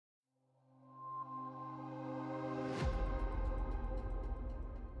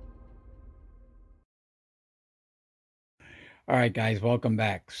All right, guys, welcome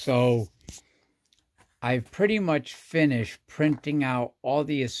back. So I've pretty much finished printing out all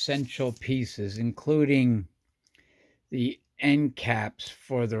the essential pieces, including the end caps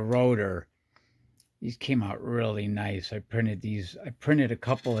for the rotor. These came out really nice. I printed a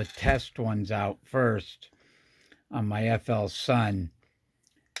couple of test ones out first on my FL Sun,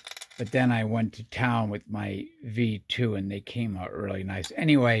 but then I went to town with my V2 and they came out really nice.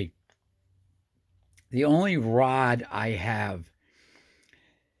 Anyway, the only rod I have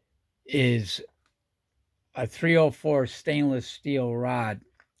is a 304 stainless steel rod,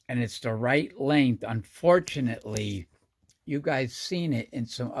 and it's the right length. Unfortunately, you guys seen it in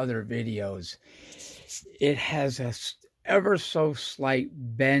some other videos. It has a ever so slight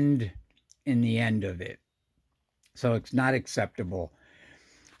bend in the end of it, so it's not acceptable.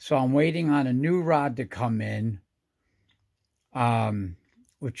 So I'm waiting on a new rod to come in,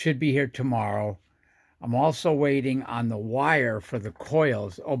 which should be here tomorrow. I'm also waiting on the wire for the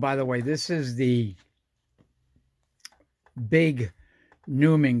coils. Oh, by the way, this is the big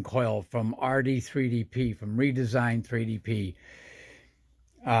Newman coil from RD3DP, from Redesign 3DP.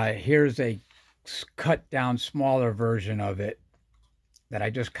 Here's a cut down smaller version of it that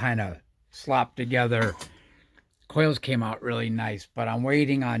I just kind of slopped together. Coils came out really nice, but I'm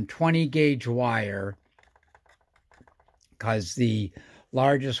waiting on 20 gauge wire because the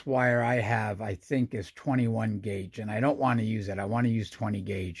largest wire I have, I think, is 21 gauge, and I don't want to use it. I want to use 20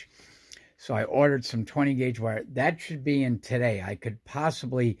 gauge. So I ordered some 20 gauge wire. That should be in today. I could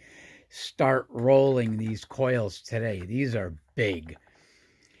possibly start rolling these coils today. These are big.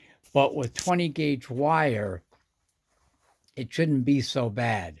 But with 20 gauge wire, it shouldn't be so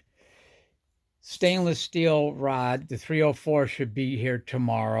bad. Stainless steel rod, the 304 should be here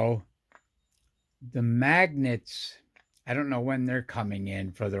tomorrow. The magnets, I don't know when they're coming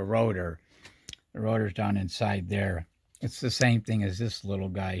in for the rotor. The rotor's down inside there. It's the same thing as this little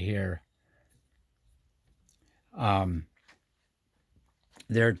guy here.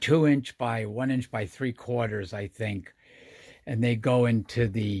 They're 2 inch by 1 inch by 3/4, I think. And they go into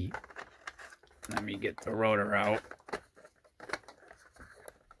the, let me get the rotor out.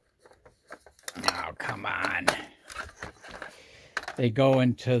 Oh, come on. They go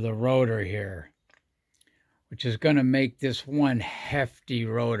into the rotor here, which is going to make this one hefty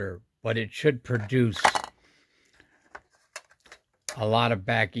rotor, but it should produce a lot of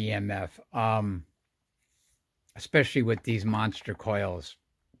back EMF, especially with these monster coils.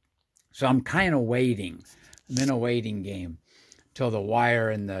 So I'm kind of waiting. I'm in a waiting game till the wire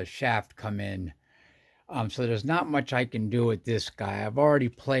and the shaft come in. So there's not much I can do with this guy. I've already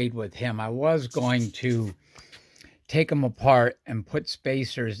played with him. I was going to take him apart and put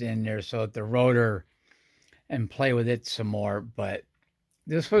spacers in there so that the rotor, and play with it some more, but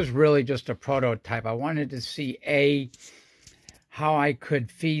this was really just a prototype. I wanted to see how I could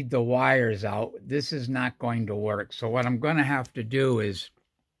feed the wires out. This is not going to work. So what I'm going to have to do is,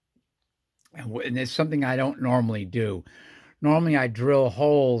 and it's something I don't normally do. Normally I drill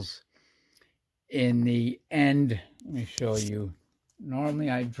holes in the end. Let me show you. Normally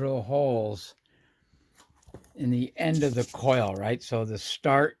I drill holes in the end of the coil, right? So the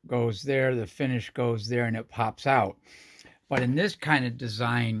start goes there, the finish goes there, and it pops out. But in this kind of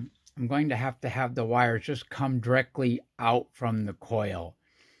design, I'm going to have the wires just come directly out from the coil.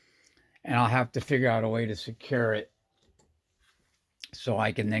 And I'll have to figure out a way to secure it so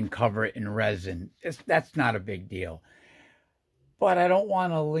I can then cover it in resin. That's not a big deal. But I don't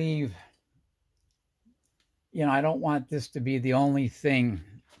want to leave, I don't want this to be the only thing.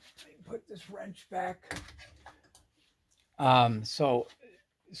 Put this wrench back. So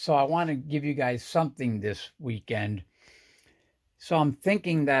I want to give you guys something this weekend. So I'm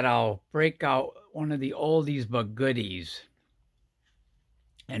thinking that I'll break out one of the oldies but goodies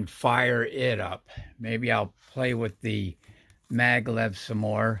and fire it up. Maybe I'll play with the maglev some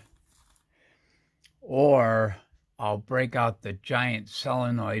more. Or I'll break out the giant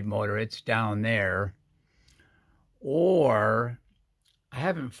solenoid motor. It's down there. Or I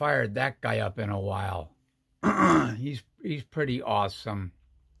haven't fired that guy up in a while. He's pretty awesome.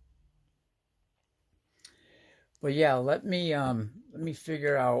 But yeah, let me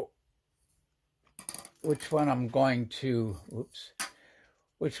figure out which one I'm going to,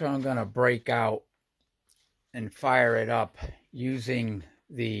 which one I'm going to break out and fire it up using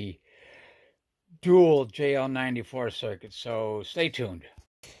the dual JL94 circuit. So stay tuned.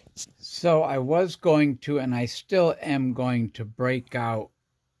 So I was going to, and I still am going to break out.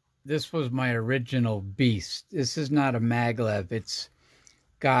 This was my original beast. This is not a maglev. It's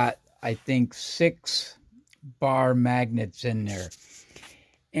got, I think, 6 bar magnets in there.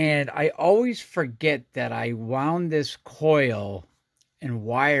 And I always forget that I wound this coil and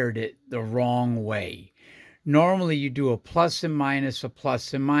wired it the wrong way. Normally you do a plus and minus,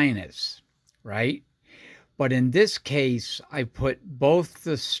 right? But in this case, I put both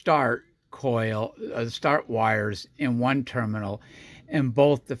the start wires in one terminal and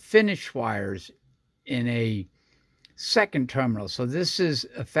both the finish wires in a second terminal. So this is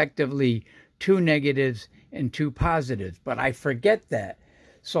effectively 2 negatives and 2 positives, but I forget that.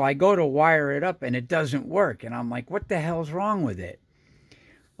 So I go to wire it up and it doesn't work. And I'm like, what the hell's wrong with it?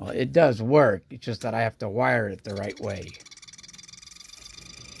 Well, it does work. It's just that I have to wire it the right way.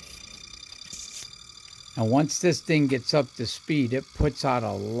 And once this thing gets up to speed, it puts out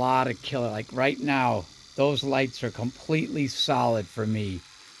a lot of killer. Like right now, those lights are completely solid for me.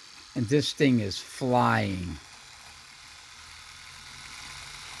 And this thing is flying.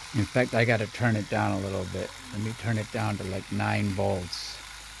 In fact, I got to turn it down a little bit. Let me turn it down to like 9 volts.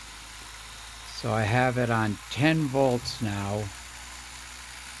 So I have it on 10 volts now.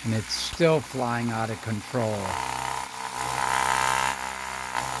 And it's still flying out of control.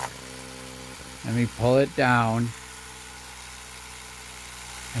 Let me pull it down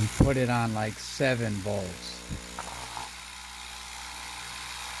and put it on like 7 volts.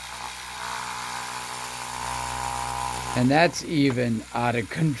 And that's even out of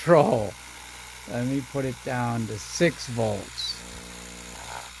control. Let me put it down to 6 volts.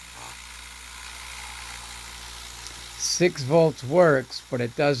 6 volts works, but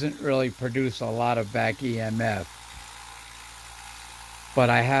it doesn't really produce a lot of back EMF. But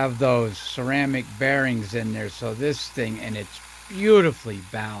I have those ceramic bearings in there, so this thing, and it's beautifully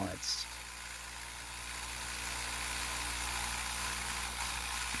balanced.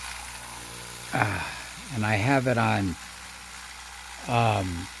 And I have it on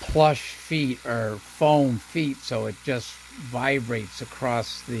plush feet or foam feet, so it just vibrates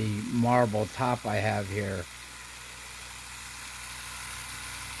across the marble top I have here.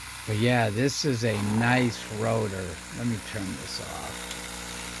 But yeah, this is a nice rotor. Let me turn this off.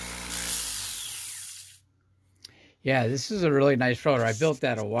 Yeah, this is a really nice rotor. I built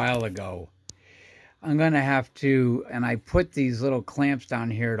that a while ago. I'm going to have to, and I put these little clamps down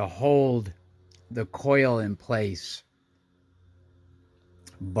here to hold the coil in place.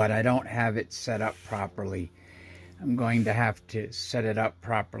 But I don't have it set up properly. I'm going to have to set it up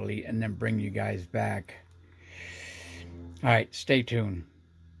properly and then bring you guys back. All right, stay tuned.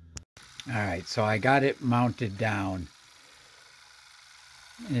 All right, so I got it mounted down.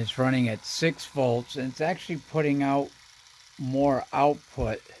 And it's running at 6 volts, and it's actually putting out more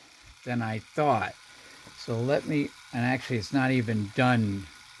output than I thought. So let me, and actually it's not even done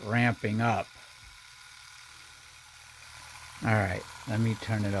ramping up. All right, let me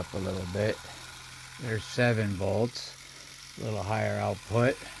turn it up a little bit. There's 7 volts, a little higher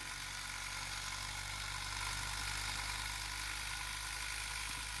output.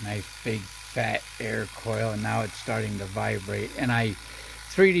 Nice big fat air coil, and now it's starting to vibrate. And I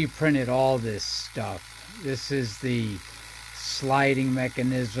 3D printed all this stuff. This is the sliding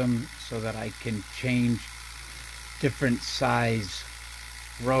mechanism so that I can change different size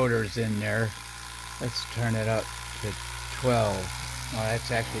rotors in there. Let's turn it up to 12. Oh, that's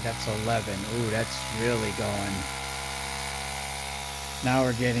 11. Ooh, that's really going. Now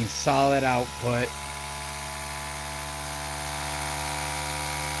we're getting solid output.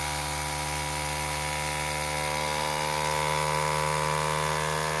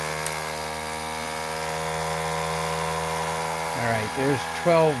 All right, there's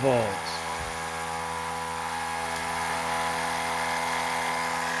 12 volts.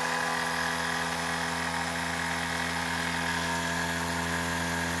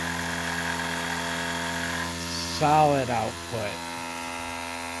 Solid output.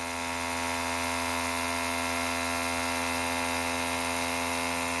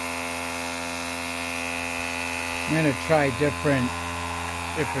 I'm going to try different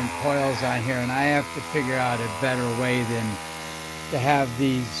coils on here, and I have to figure out a better way than to have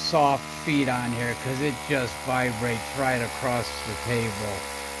these soft feet on here, because it just vibrates right across the table.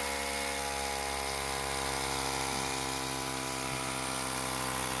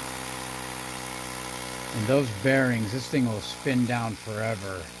 And those bearings, this thing will spin down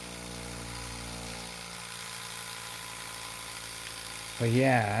forever. But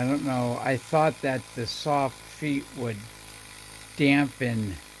yeah, I don't know. I thought that the soft feet would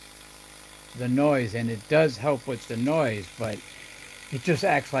dampen the noise, and it does help with the noise, but it just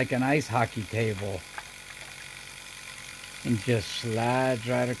acts like an ice hockey table and just slides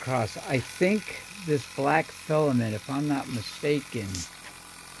right across. I think this black filament, if I'm not mistaken,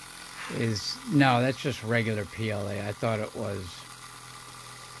 is, no, that's just regular PLA. I thought it was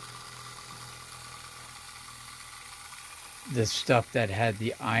the stuff that had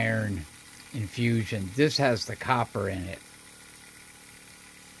the iron infusion. This has the copper in it.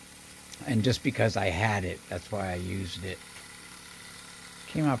 And just because I had it, that's why I used it.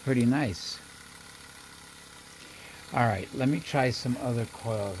 Came out pretty nice. All right, let me try some other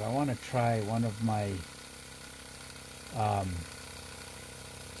coils. I want to try one of my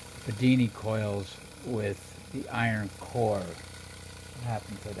Bedini coils with the iron core. What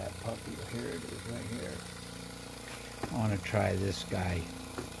happened to that puppy? Here it is, right here. I want to try this guy.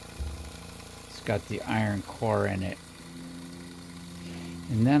 It's got the iron core in it.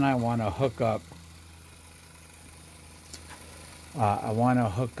 And then I want to hook up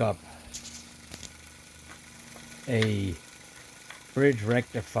a bridge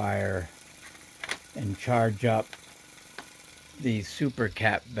rectifier and charge up the super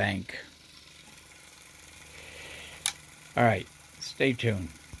cap bank. All right, stay tuned.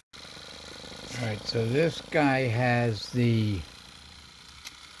 All right, so this guy has the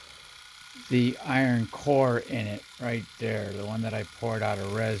iron core in it right there, the one that I poured out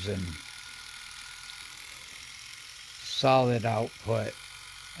of resin. Solid output.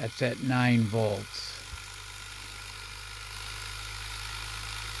 That's at 9 volts.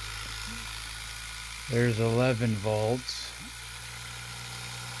 There's 11 volts.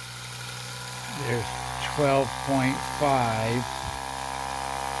 There's 12.5.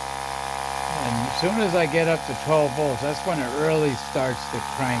 And as soon as I get up to 12 volts, that's when it really starts to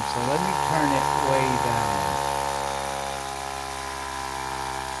crank. So let me turn it way down.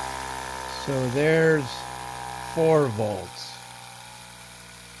 So there's 4 volts.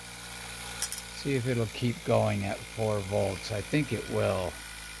 See if it'll keep going at 4 volts. I think it will.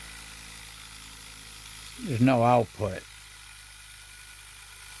 There's no output.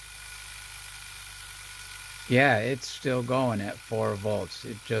 Yeah, it's still going at 4 volts.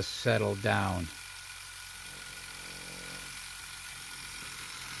 It just settled down.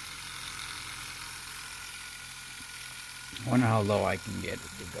 I wonder how low I can get it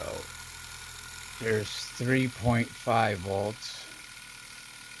to go. There's 3.5 volts.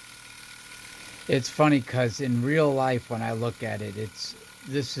 It's funny because in real life when I look at it,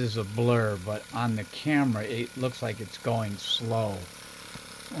 this is a blur, but on the camera it looks like it's going slow,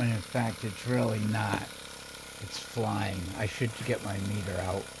 when in fact it's really not. It's flying. I should get my meter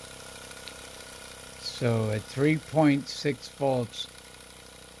out. So at 3.6 volts,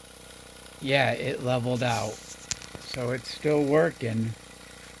 yeah, it leveled out. So it's still working.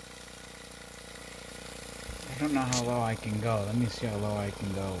 I don't know how low I can go. Let me see how low I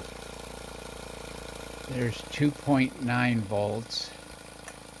can go. There's 2.9 volts.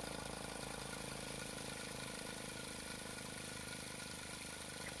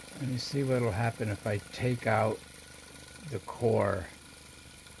 Let me see what will happen if I take out the core.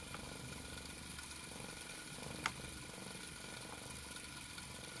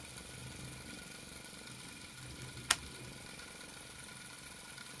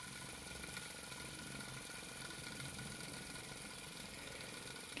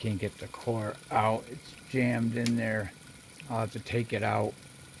 Can't get the core out. It's jammed in there. I'll have to take it out.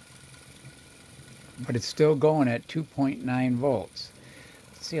 But it's still going at 2.9 volts.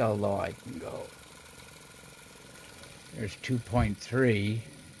 Let's see how low I can go. There's 2.3.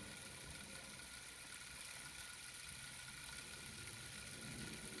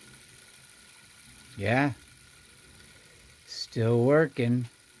 Yeah. Still working.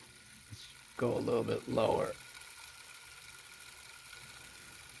 Let's go a little bit lower.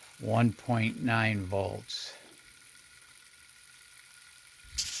 1.9 volts.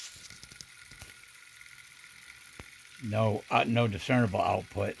 No discernible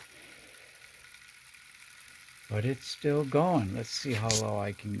output. But it's still going. Let's see how low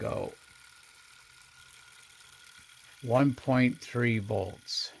I can go. 1.3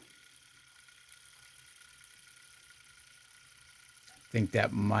 volts. I think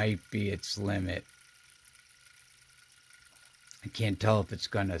that might be its limit. I can't tell if it's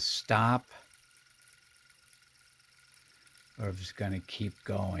going to stop or if it's going to keep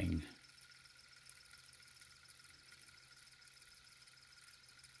going.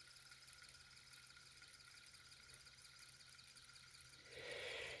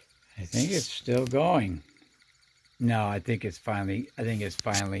 I think it's still going. No, I think it's finally, let's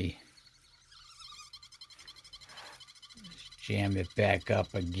jam it back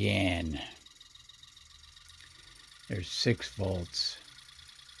up again. There's 6 volts.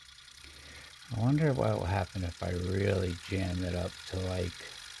 I wonder what will happen if I really jam it up to like,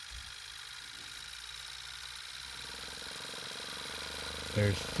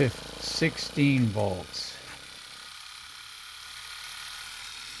 there's 16 volts.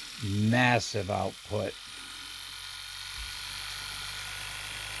 Massive output.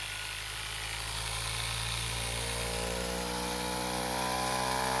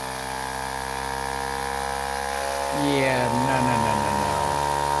 Yeah, no, no, no, no, no.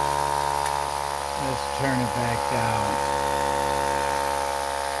 Let's turn it back down.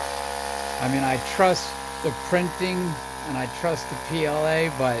 I mean, I trust the printing and I trust the PLA,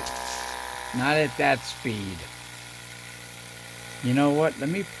 but not at that speed. You know what? Let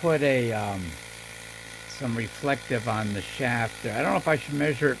me put a some reflective on the shaft there. I don't know if I should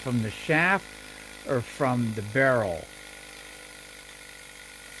measure it from the shaft or from the barrel.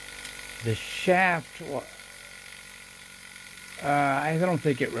 The shaft, I don't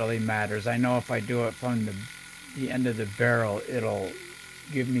think it really matters. I know if I do it from the end of the barrel, it'll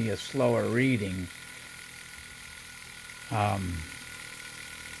give me a slower reading. But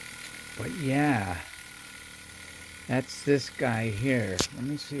yeah, that's this guy here. Let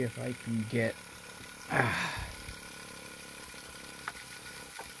me see if I can get...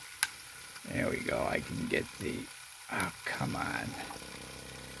 there we go. I can get the... oh, come on.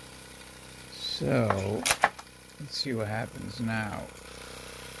 So, let's see what happens now.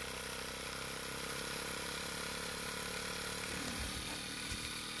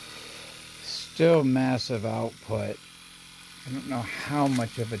 Still massive output. I don't know how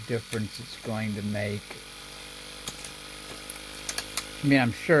much of a difference it's going to make. I mean,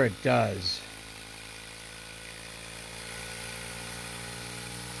 I'm sure it does.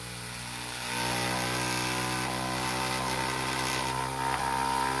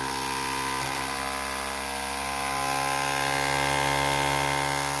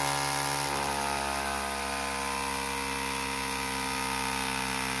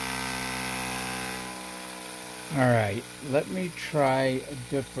 Alright, let me try a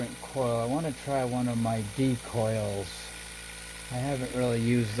different coil. I want to try one of my D coils. I haven't really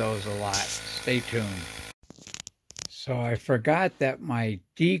used those a lot. Stay tuned. So I forgot that my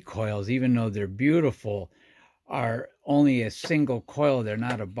D coils, even though they're beautiful, are only a single coil. They're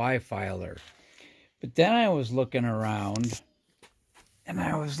not a bifilar. But then I was looking around, and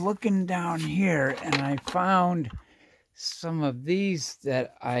I was looking down here, and I found some of these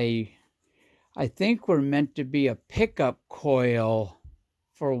that I think were meant to be a pickup coil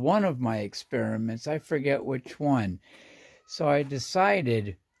for one of my experiments. I forget which one. So I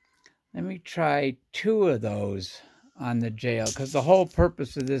decided, let me try 2 of those on the JL, because the whole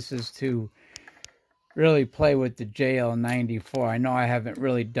purpose of this is to really play with the JL94. I know I haven't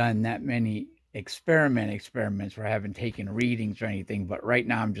really done that many experiments where I haven't taken readings or anything, but right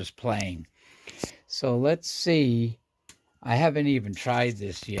now I'm just playing. So let's see. I haven't even tried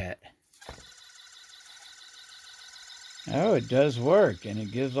this yet. Oh, it does work, and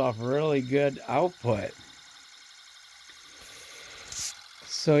it gives off really good output.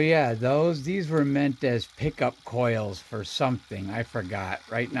 So yeah, these were meant as pickup coils for something. I forgot.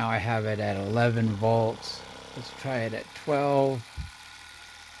 Right now I have it at 11 volts. Let's try it at 12.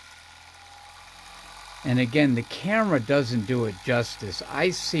 And again, the camera doesn't do it justice. I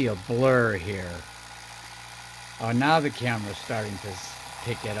see a blur here. Oh, now the camera's starting to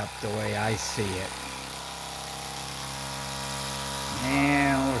pick it up the way I see it.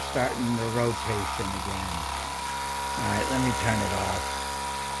 And we're starting the rotation again. All right, let me turn it off.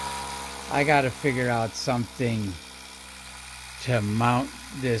 I got to figure out something to mount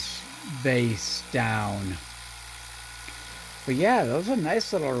this base down. But yeah, those are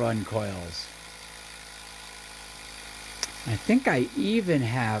nice little run coils. I think I even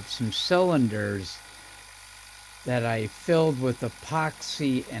have some cylinders that I filled with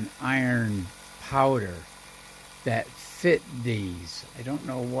epoxy and iron powder that fit these. I don't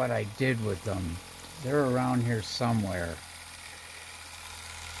know what I did with them. They're around here somewhere.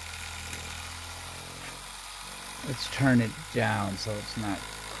 Let's turn it down so it's not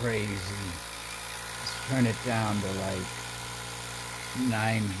crazy. Let's turn it down to like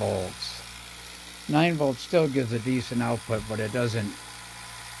 9 volts. 9 volts still gives a decent output, but it doesn't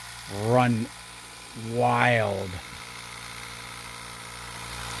run wild.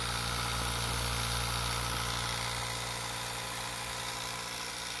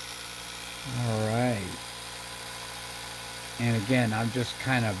 All right. And again, I'm just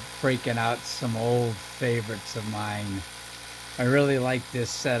kind of breaking out some old favorites of mine. I really like this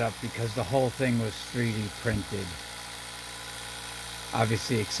setup because the whole thing was 3D printed.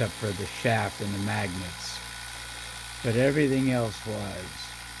 Obviously, except for the shaft and the magnets. But everything else was.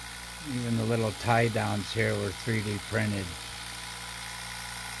 Even the little tie downs here were 3D printed.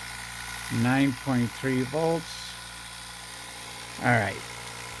 9.3 volts. All right.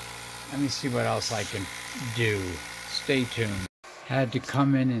 Let me see what else I can do. Stay tuned. Had to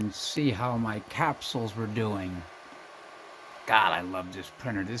come in and see how my capsules were doing. God, I love this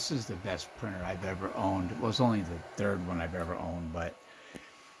printer. This is the best printer I've ever owned. It was only the 3rd one I've ever owned, but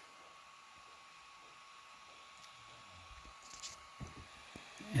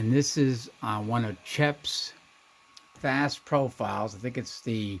And this is one of Chep's fast profiles. I think it's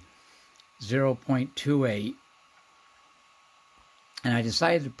the 0.28. And I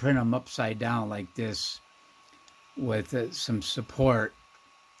decided to print them upside down like this with some support,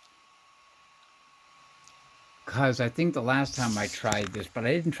 because I think the last time I tried this, but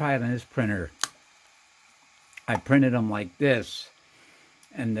I didn't try it on this printer, I printed them like this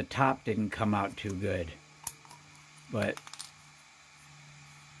and the top didn't come out too good. But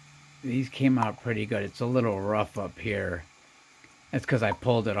these came out pretty good. It's a little rough up here. That's because I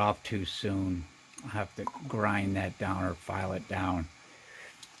pulled it off too soon. I'll have to grind that down or file it down.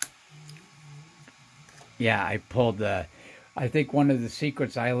 Yeah, I think one of the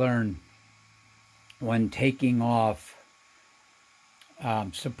secrets I learned when taking off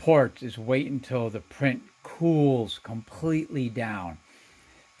supports is wait until the print cools completely down.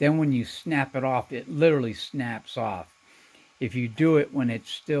 Then when you snap it off, it literally snaps off. If you do it when it's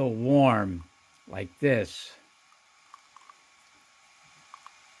still warm, like this,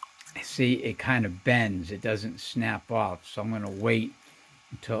 see, it kind of bends. It doesn't snap off. So I'm going to wait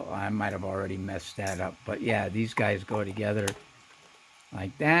until, I might have already messed that up. But yeah, these guys go together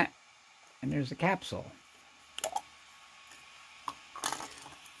like that. And there's a capsule.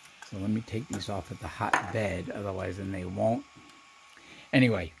 So let me take these off at the hot bed. Otherwise, then they won't.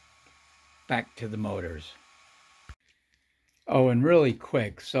 Anyway, back to the motors. Oh, and really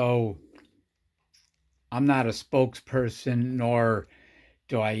quick. So I'm not a spokesperson, nor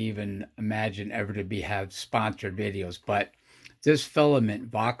do I even imagine ever to have sponsored videos, but this filament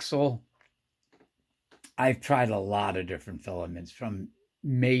voxel, I've tried a lot of different filaments from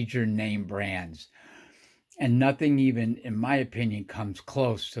major name brands, and nothing even, in my opinion, comes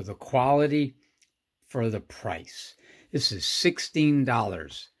close to the quality for the price. This is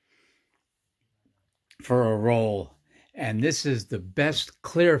 $16 for a roll, and this is the best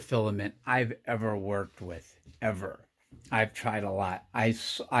clear filament I've ever worked with, ever. I've tried a lot.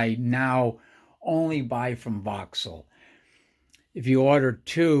 I now only buy from Voxel. If you order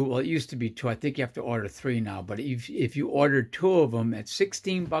two, well, it used to be two. I think you have to order three now. But if you order two of them at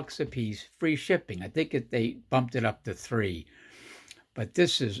 $16 a piece, free shipping. I think they bumped it up to $3. But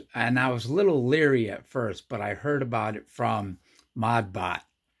this is, and I was a little leery at first, but I heard about it from ModBot.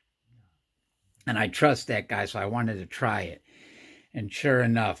 And I trust that guy, so I wanted to try it. And sure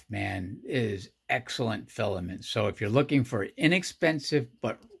enough, man, it is excellent filament. So if you're looking for inexpensive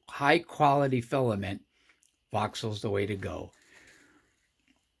but high quality filament, Voxel's the way to go.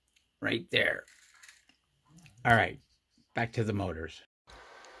 Right there. All right, back to the motors.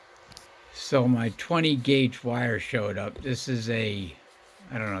 So my 20 gauge wire showed up. This is I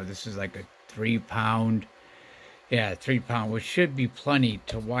don't know, this is like a 3 pound. Yeah, 3 pound, which should be plenty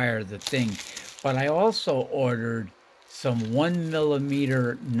to wire the thing. But I also ordered some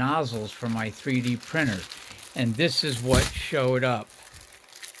 1mm nozzles for my 3D printer. And this is what showed up.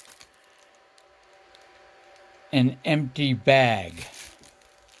 An empty bag.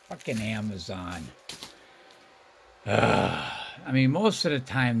 Fucking Amazon. I mean, most of the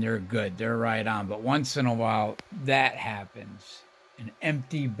time they're good. They're right on. But once in a while, that happens. An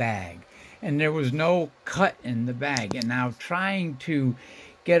empty bag. And there was no cut in the bag. And now trying to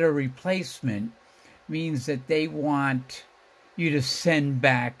get a replacement means that they want you to send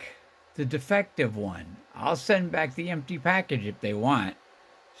back the defective one. I'll send back the empty package if they want.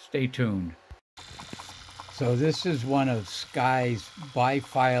 Stay tuned. So this is one of Sky's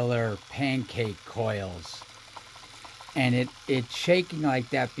bifilar pancake coils. And it's shaking like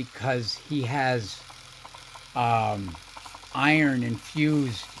that because he has iron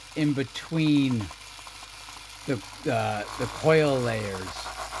infused in between the coil layers,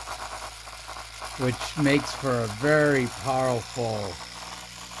 which makes for a very powerful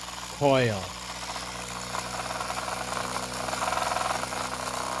coil.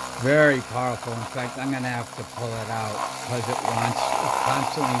 Very powerful. In fact, I'm going to have to pull it out because it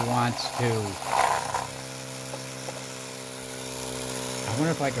constantly wants to. I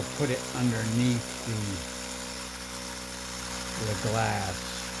wonder if I could put it underneath the glass.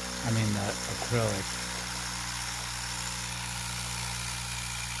 I mean the acrylic.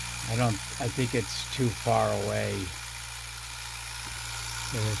 I think it's too far away.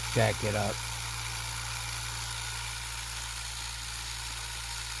 So let's jack it up.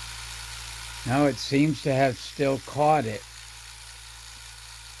 No, it seems to have still caught it.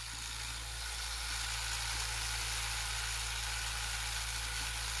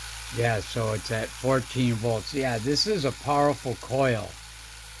 Yeah, so it's at 14 volts. Yeah, this is a powerful coil.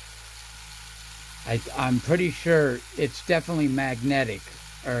 I'm pretty sure it's definitely magnetic,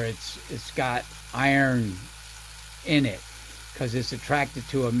 or it's got iron in it. because it's attracted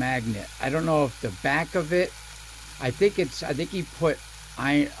to a magnet. I don't know if the back of it, I think he put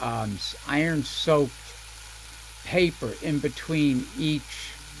iron soaked paper in between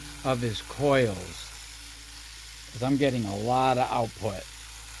each of his coils, because I'm getting a lot of output.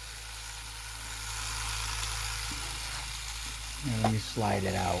 Now, let me slide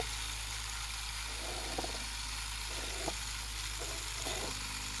it out.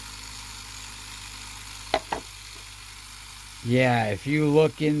 Yeah, if you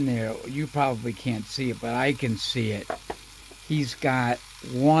look in there, you probably can't see it, but I can see it. He's got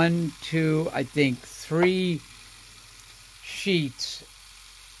 1, 2, I think 3 sheets.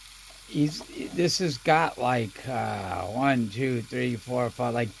 This has got like 1, 2, 3, 4,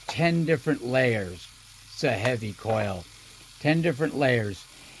 5, like 10 different layers. It's a heavy coil. 10 different layers.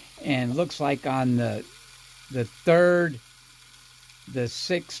 And looks like on the 3rd, the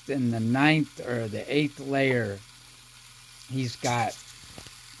 6th, and the 9th, or the 8th layer, he's got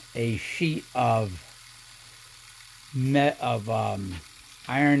a sheet of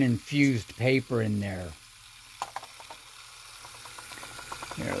iron infused paper in there.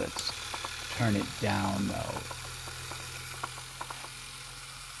 Here, let's turn it down though.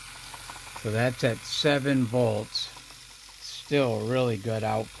 So that's at 7 volts. Still really good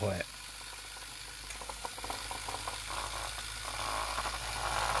output.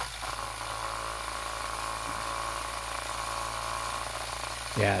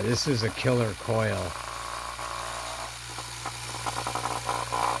 Yeah, this is a killer coil.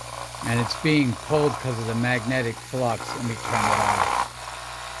 And it's being pulled because of the magnetic flux. Let me turn it off.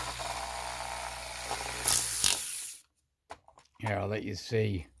 Here, I'll let you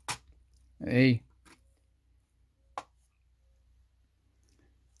see. See?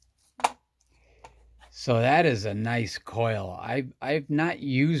 So that is a nice coil. I've not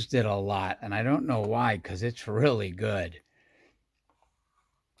used it a lot, and I don't know why, because it's really good.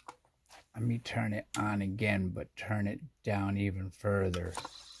 Let me turn it on again, but turn it down even further.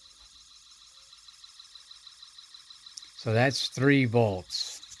 So that's 3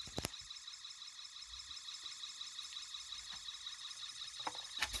 volts.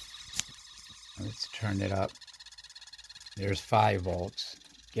 Let's turn it up. There's 5 volts,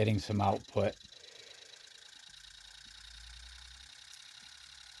 getting some output.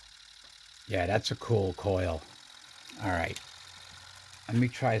 Yeah, that's a cool coil. All right. Let me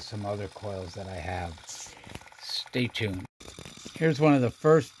try some other coils that I have. Stay tuned. Here's one of the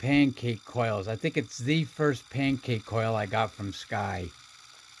first pancake coils. I think it's the first pancake coil I got from Sky.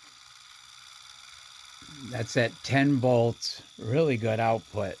 That's at 10 volts. Really good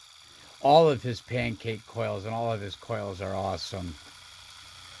output. All of his pancake coils and all of his coils are awesome.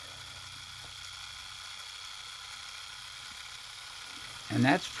 And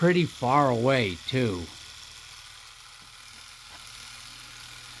that's pretty far away too.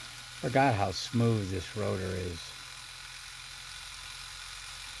 Forgot how smooth this rotor is.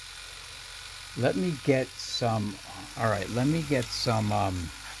 Let me get some, all right, let me get some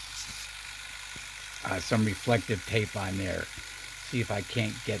reflective tape on there. See if I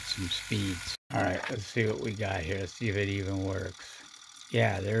can't get some speeds. All right, let's see what we got here. Let's see if it even works.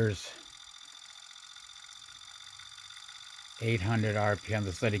 Yeah, there's 800 RPM.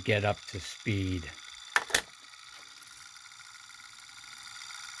 Let's let it get up to speed.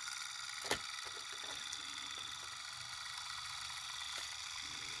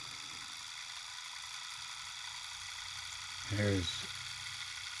 There's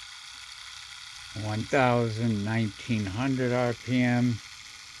 1,000, 1,900 RPM,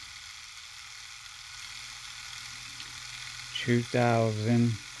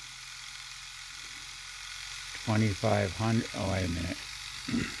 2,000, 2,500. Oh, wait a minute.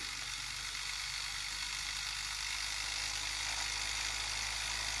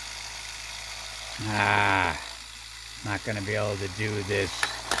 Not going to be able to do this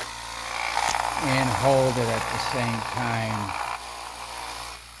and hold it at the same time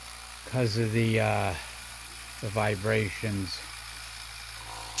because of the vibrations.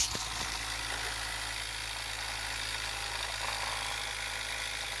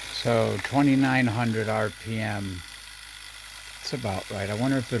 So 2,900 RPM. It's about right. I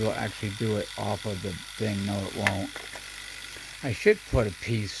wonder if it'll actually do it off of the thing. No, it won't. I should put a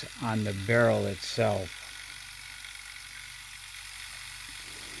piece on the barrel itself.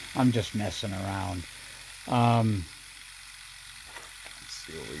 I'm just messing around. Let's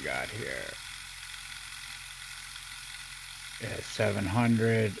see what we got here. Yeah,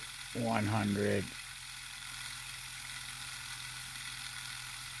 700, 100.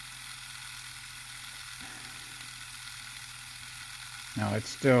 No, it's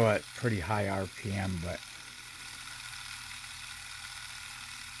still at pretty high RPM, but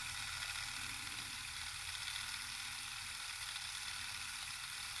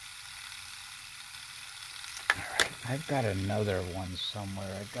I've got another one somewhere.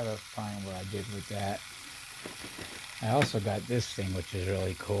 I've got to find what I did with that. I also got this thing, which is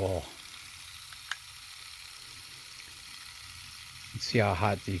really cool. Let's see how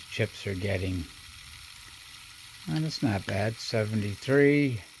hot these chips are getting. And it's not bad.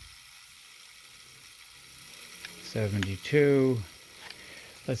 73, 72.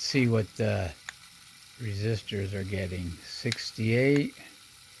 Let's see what the resistors are getting. 68,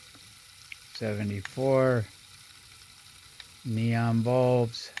 74. Neon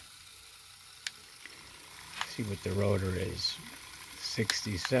bulbs. Let's see what the rotor is.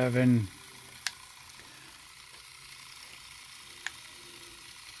 67.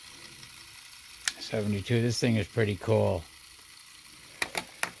 72. This thing is pretty cool.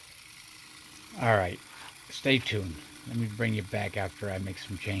 All right, stay tuned. Let me bring you back after I make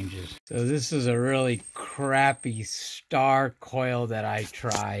some changes. So this is a really crappy star coil that I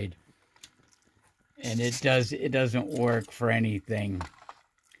tried, and it doesn't work for anything.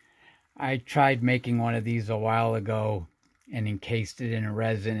 I tried making one of these a while ago and encased it in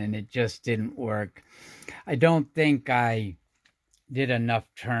resin, and it just didn't work. I don't think I did enough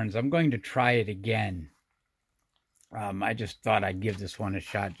turns. I'm going to try it again. I just thought I'd give this one a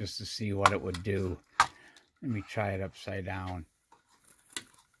shot just to see what it would do. Let me try it upside down.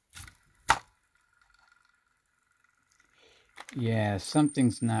 Yeah,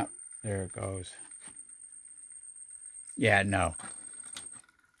 something's not... There it goes. Yeah, no.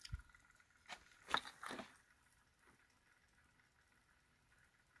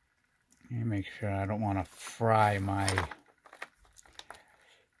 Let me make sure I don't want to fry my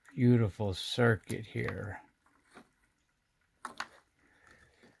beautiful circuit here.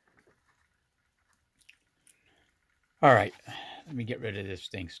 All right, let me get rid of this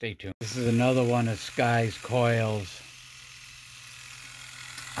thing. Stay tuned. This is another one of Sky's coils.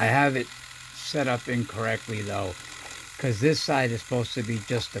 I have it set up incorrectly though, because this side is supposed to be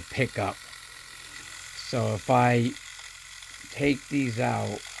just a pickup. So if I take these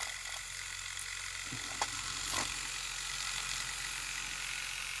out,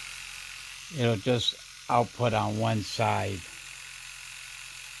 it'll just output on one side.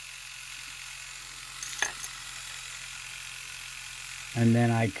 And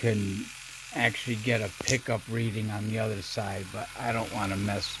then I can actually get a pickup reading on the other side, but I don't want to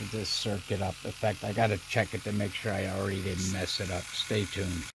mess with this circuit up. In fact, I got to check it to make sure I already didn't mess it up. Stay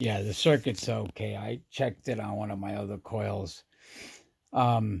tuned. Yeah, the circuit's okay. I checked it on one of my other coils.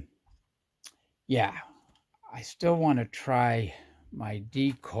 Yeah, I still want to try my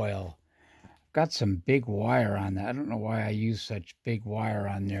D coil. Got some big wire on that. I don't know why I use such big wire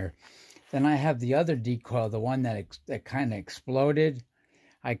on there. Then I have the other D coil, the one that kind of exploded.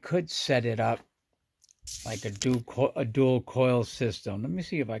 I could set it up like a dual coil system. Let me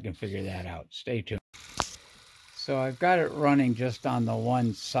see if I can figure that out. Stay tuned. So I've got it running just on the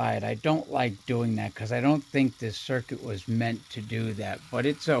one side. I don't like doing that because I don't think this circuit was meant to do that, but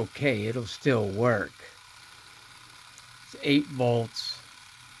it's okay. It'll still work. It's 8 volts.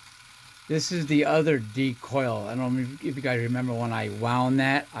 This is the other D coil. I don't know if you guys remember when I wound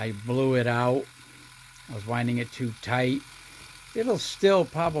that, I blew it out. I was winding it too tight. It'll still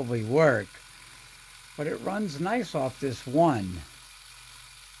probably work, but it runs nice off this one.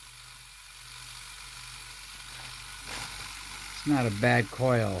 It's not a bad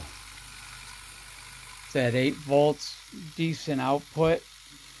coil. It's at 8 volts, decent output,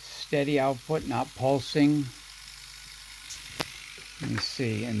 steady output, not pulsing. Let me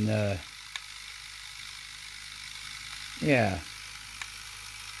see, and yeah.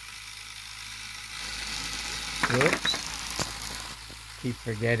 Whoops. Keep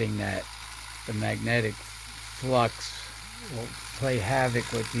forgetting that the magnetic flux will play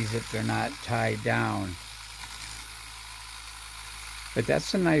havoc with these if they're not tied down. But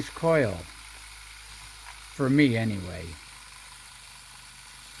that's a nice coil. For me, anyway.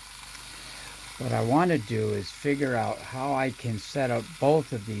 What I want to do is figure out how I can set up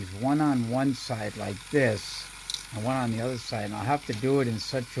both of these, one on one side like this, and one on the other side. And I'll have to do it in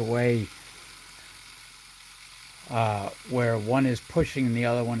such a way where one is pushing and the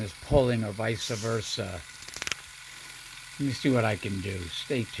other one is pulling, or vice versa. Let me see what I can do.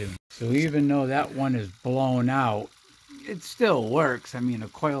 Stay tuned. So even though that one is blown out, it still works. I mean, a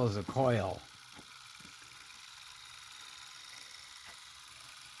coil is a coil.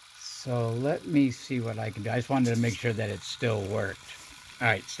 So let me see what I can do. I just wanted to make sure that it still worked. All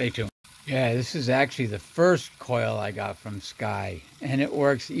right, stay tuned. Yeah, this is actually the first coil I got from Sky, and it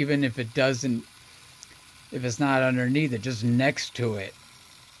works even if it doesn't, if it's not underneath it, just next to it.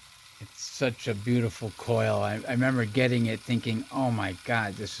 It's such a beautiful coil. I remember getting it thinking, oh my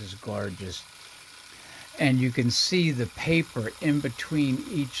God, this is gorgeous. And you can see the paper in between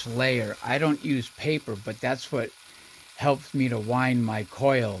each layer. I don't use paper, but that's what helped me to wind my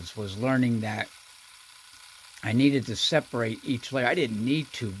coils, was learning that I needed to separate each layer. I didn't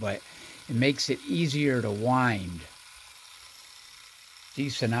need to, but it makes it easier to wind.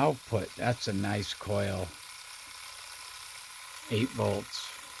 Decent output. That's a nice coil. 8 volts.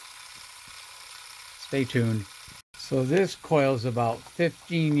 Stay tuned. So this coil is about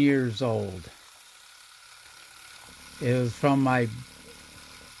 15 years old. It was from my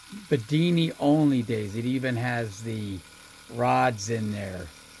Bedini only days. It even has the rods in there.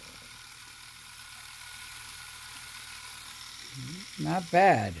 Not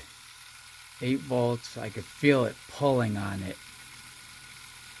bad. 8 volts. I could feel it pulling on it.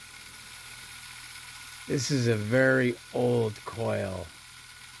 This is a very old coil.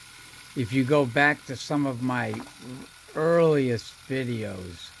 If you go back to some of my earliest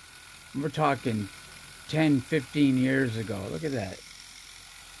videos, we're talking 10, 15 years ago. Look at that.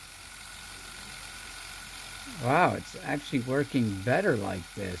 Wow, it's actually working better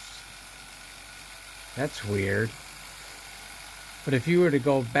like this. That's weird. But if you were to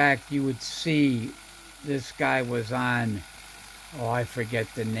go back, you would see this guy was on, oh, I forget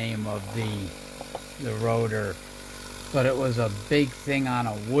the name of the rotor, but it was a big thing on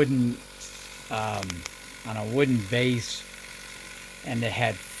a wooden base, and it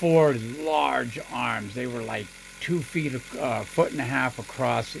had 4 large arms. They were like 2 feet, a foot and a half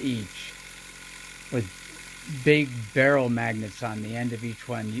across each, with big barrel magnets on the end of each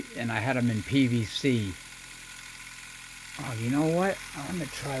one, and I had them in PVC. Oh, you know what? I'm going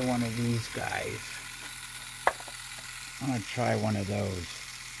to try one of these guys. I'm going to try one of those.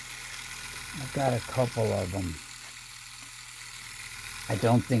 I've got a couple of them. I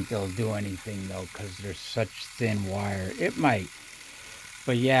don't think they'll do anything, though, because they're such thin wire. It might.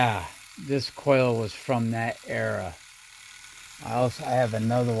 But yeah, this coil was from that era. I have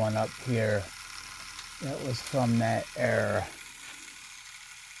another one up here that was from that era.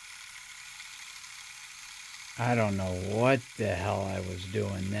 I don't know what the hell I was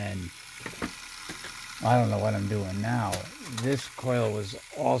doing then. I don't know what I'm doing now. This coil was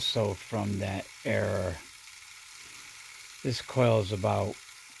also from that era. This coil is about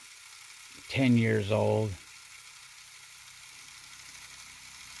 10 years old.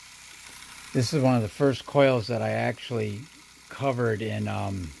 This is one of the first coils that I actually covered in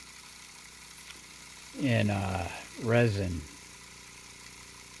resin.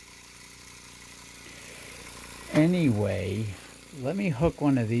 Anyway, let me hook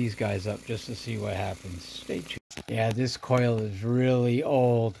one of these guys up just to see what happens. Stay tuned. Yeah, this coil is really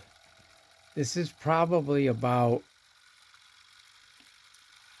old. This is probably about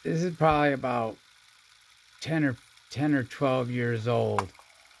 10 or 12 years old.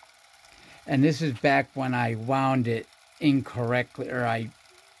 And this is back when I wound it incorrectly, or I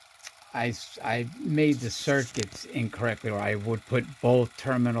made the circuits incorrectly, or I would put both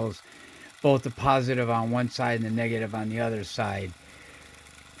terminals, both the positive on one side and the negative on the other side.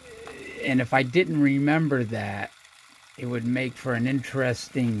 And if I didn't remember that, it would make for an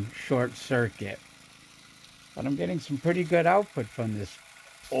interesting short circuit. But I'm getting some pretty good output from this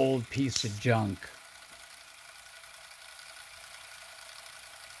old piece of junk.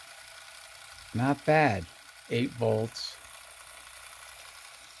 Not bad. 8 volts.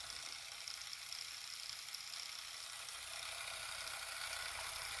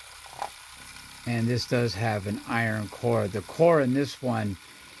 And this does have an iron core. The core in this one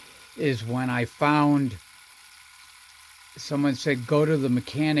is when I found, someone said go to the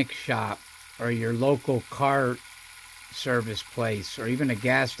mechanic shop or your local car service place or even a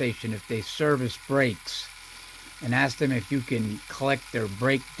gas station if they service brakes, and ask them if you can collect their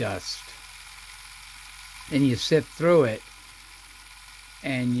brake dust. And you sift through it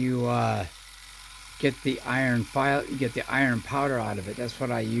and you get the iron powder out of it. That's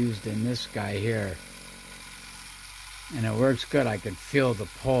what I used in this guy here, and it works good. I could feel the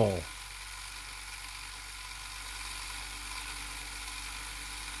pull.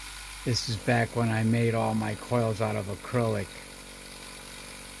 This is back when I made all my coils out of acrylic,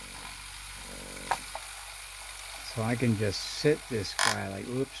 so I can just sit this guy like,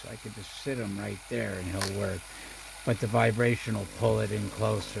 oops, I could just sit him right there and he'll work, but the vibration will pull it in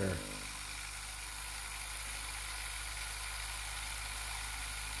closer.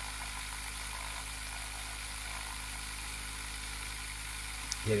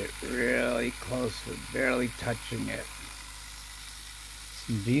 Get it really close with barely touching it.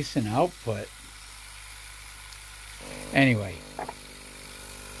 Some decent output. Anyway,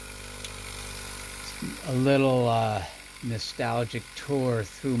 a little nostalgic tour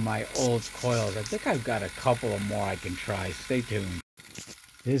through my old coils. I think I've got a couple of more I can try. Stay tuned.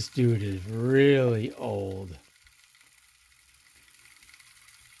 This dude is really old.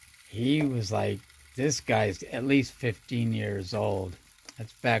 He was like, this guy's at least 15 years old.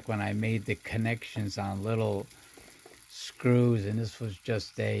 That's back when I made the connections on little screws, and this was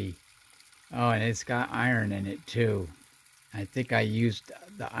just a, oh, and it's got iron in it too. I think I used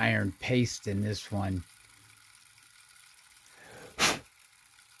the iron paste in this one.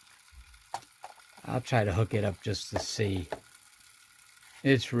 I'll try to hook it up just to see.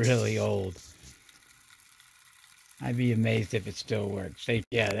 It's really old. I'd be amazed if it still works.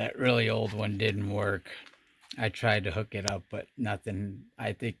 Yeah, that really old one didn't work. I tried to hook it up, but nothing.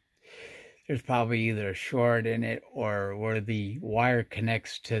 I think there's probably either a short in it or where the wire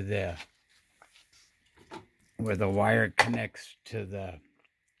connects to the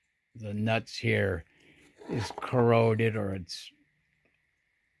nuts here is corroded, or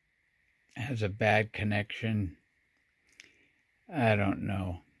has a bad connection. I don't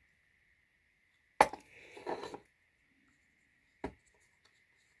know.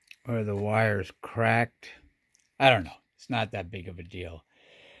 Or the wire's cracked. I don't know. It's not that big of a deal.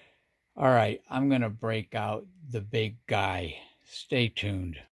 All right, I'm going to break out the big guy. Stay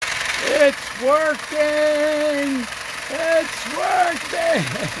tuned. It's working! It's working!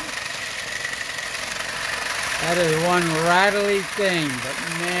 That is one rattly thing, but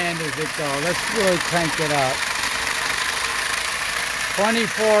man, does it go. Let's really crank it up.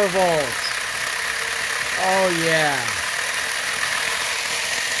 24 volts. Oh, yeah.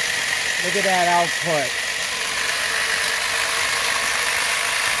 Look at that output.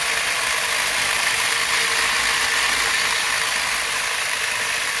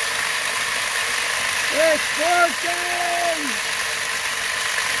 It's working!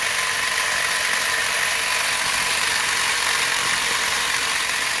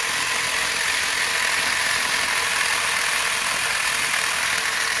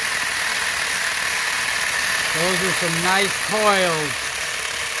 Those are some nice coils.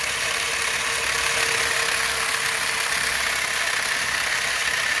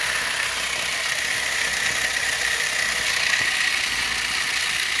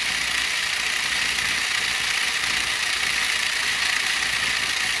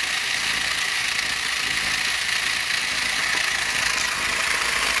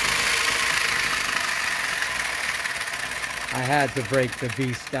 I had to break the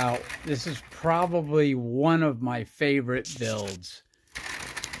beast out. This is probably one of my favorite builds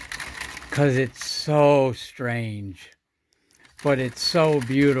because it's so strange, but it's so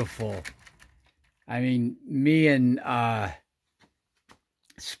beautiful. I mean, me and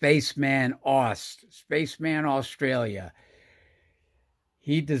Spaceman Australia,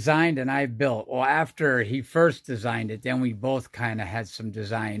 he designed and I built. Well, after he first designed it, then we both kind of had some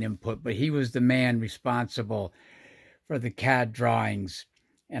design input, but he was the man responsible for the CAD drawings,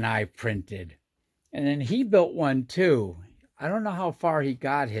 and I printed. And then he built one too. I don't know how far he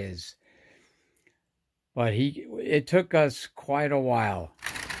got his, but it took us quite a while,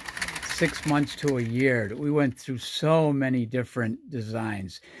 6 months to a year. We went through so many different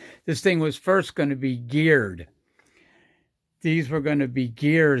designs. This thing was first going to be geared. These were going to be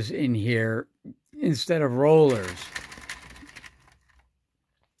gears in here instead of rollers.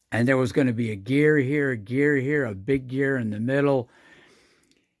 And there was going to be a gear here, a big gear in the middle.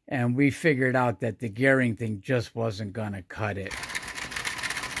 And we figured out that the gearing thing just wasn't going to cut it.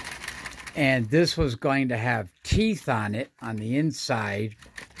 And this was going to have teeth on it on the inside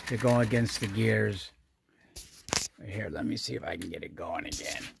to go against the gears. Here, let me see if I can get it going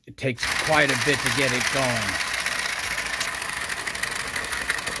again. It takes quite a bit to get it going.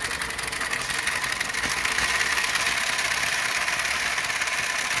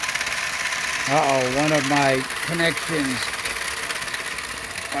 Uh-oh, one of my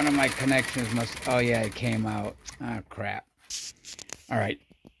connections must, oh yeah, it came out. Oh, crap. All right,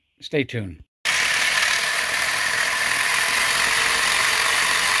 stay tuned.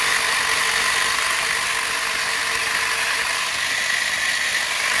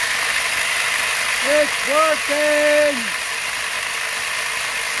 It's working!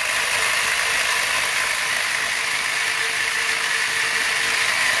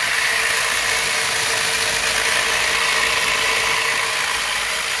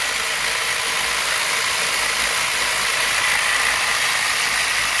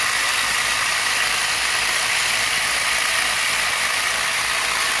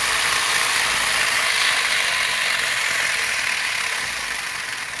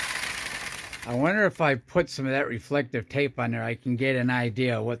 I wonder if I put some of that reflective tape on there, I can get an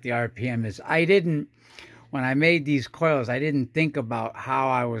idea of what the RPM is. I didn't when I made these coils, I didn't think about how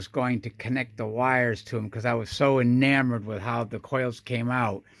I was going to connect the wires to them because I was so enamored with how the coils came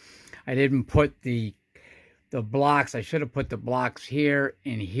out. I didn't put the blocks. I should have put the blocks here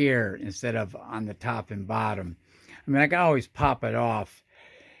and here instead of on the top and bottom. I mean, I can always pop it off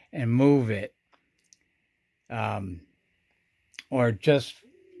and move it, or just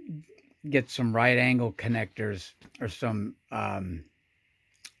get some right angle connectors or some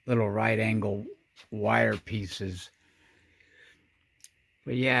little right angle wire pieces.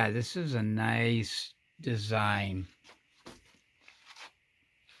 But yeah, this is a nice design.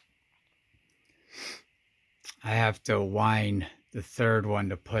 I have to wind the third one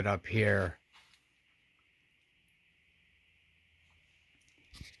to put up here.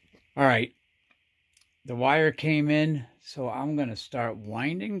 All right, the wire came in, so I'm going to start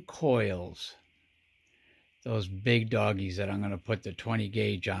winding coils. Those big doggies that I'm going to put the 20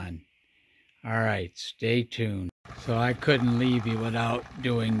 gauge on. All right, stay tuned. So I couldn't leave you without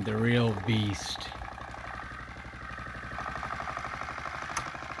doing the real beast.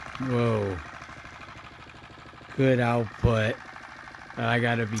 Whoa. Good output. But I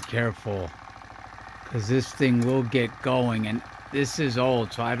got to be careful because this thing will get going, and this is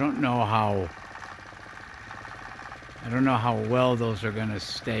old, so I don't know how well those are going to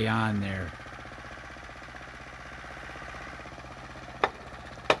stay on there.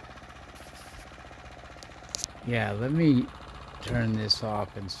 Yeah, let me turn this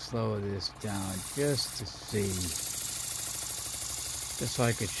off and slow this down just to see. Just so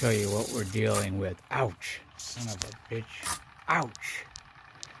I could show you what we're dealing with. Ouch! Son of a bitch. Ouch!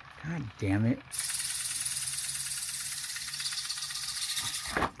 God damn it.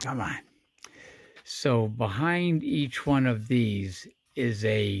 Come on. So behind each one of these is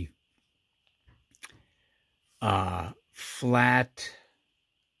a flat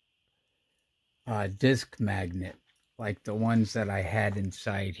disc magnet, like the ones that I had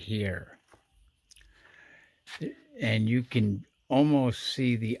inside here. And you can almost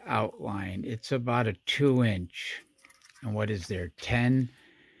see the outline. It's about a 2-inch. And what is there? 10?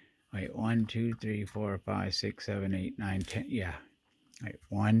 Wait, 1, 2, 3, 4, 5, 6, 7, 8, 9, 10. Yeah. Wait,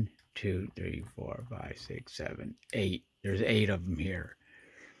 1, 2, 3, 4, 5, 6, 7, 8. There's 8 of them here.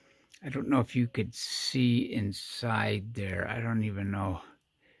 I don't know if you could see inside there. I don't even know.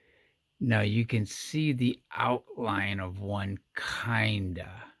 No, you can see the outline of one, kinda.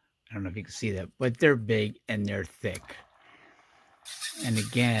 I don't know if you can see that, but they're big and they're thick. And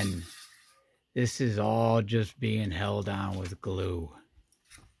again, this is all just being held on with glue.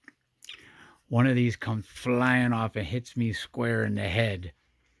 One of these comes flying off and hits me square in the head.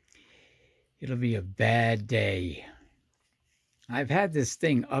 It'll be a bad day. I've had this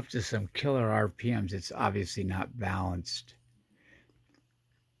thing up to some killer RPMs. It's obviously not balanced.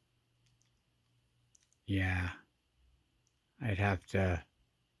 Yeah. I'd have to...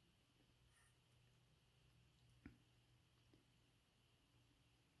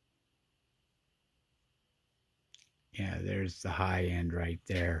 Yeah, there's the high end right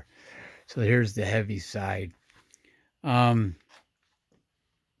there. So here's the heavy side. Yeah,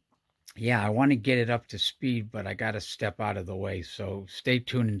 I want to get it up to speed, but I got to step out of the way. So stay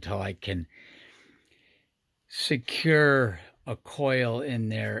tuned until I can secure a coil in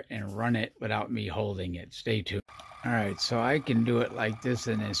there and run it without me holding it. Stay tuned. All right, so I can do it like this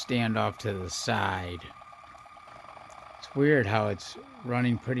and then stand off to the side. It's weird how it's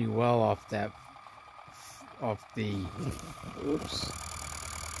running pretty well off the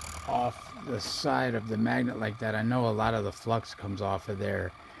side of the magnet like that. I know a lot of the flux comes off of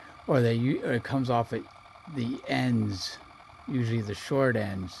there, or it comes off at the ends, usually the short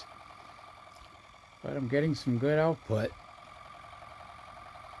ends. But I'm getting some good output.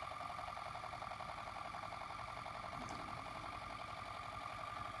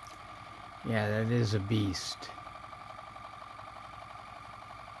 Yeah, that is a beast.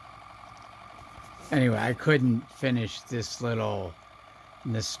 Anyway, I couldn't finish this little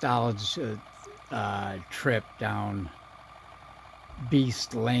nostalgia trip down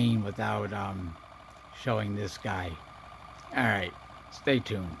Beast Lane without showing this guy. All right, stay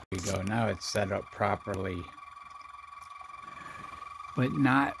tuned. Here we go. Now it's set up properly, but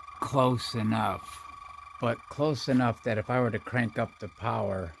not close enough. But close enough that if I were to crank up the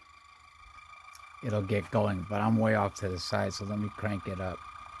power, it'll get going. But I'm way off to the side, so let me crank it up.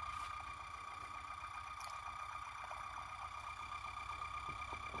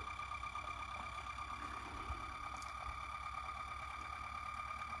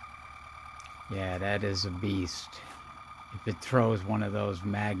 Yeah, that is a beast. If it throws one of those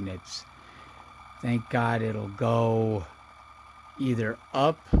magnets, thank God it'll go either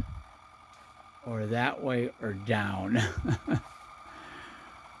up or that way or down.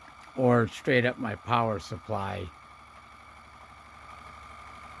 Or straight up my power supply.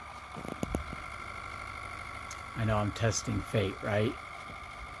 I know I'm testing fate, right?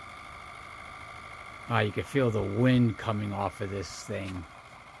 You can feel the wind coming off of this thing.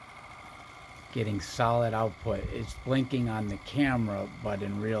 Getting solid output. It's blinking on the camera, but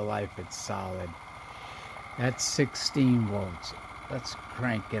in real life it's solid. That's 16 volts. Let's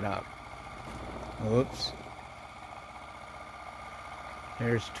crank it up. Oops.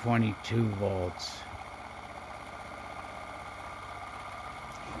 There's 22 volts.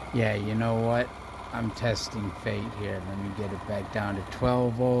 Yeah, you know what? I'm testing fate here. Let me get it back down to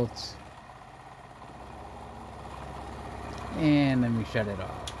 12 volts. And let me shut it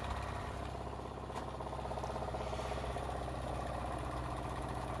off.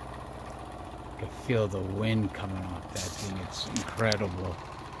 I can feel the wind coming off that thing. It's incredible.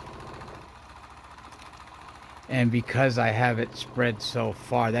 And because I have it spread so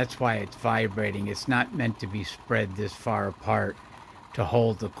far, that's why it's vibrating. It's not meant to be spread this far apart to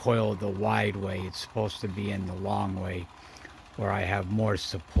hold the coil the wide way. It's supposed to be in the long way where I have more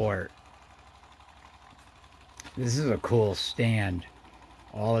support. This is a cool stand.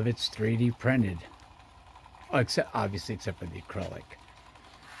 All of it's 3D printed. Oh, obviously except for the acrylic.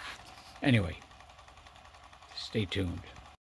 Anyway, stay tuned.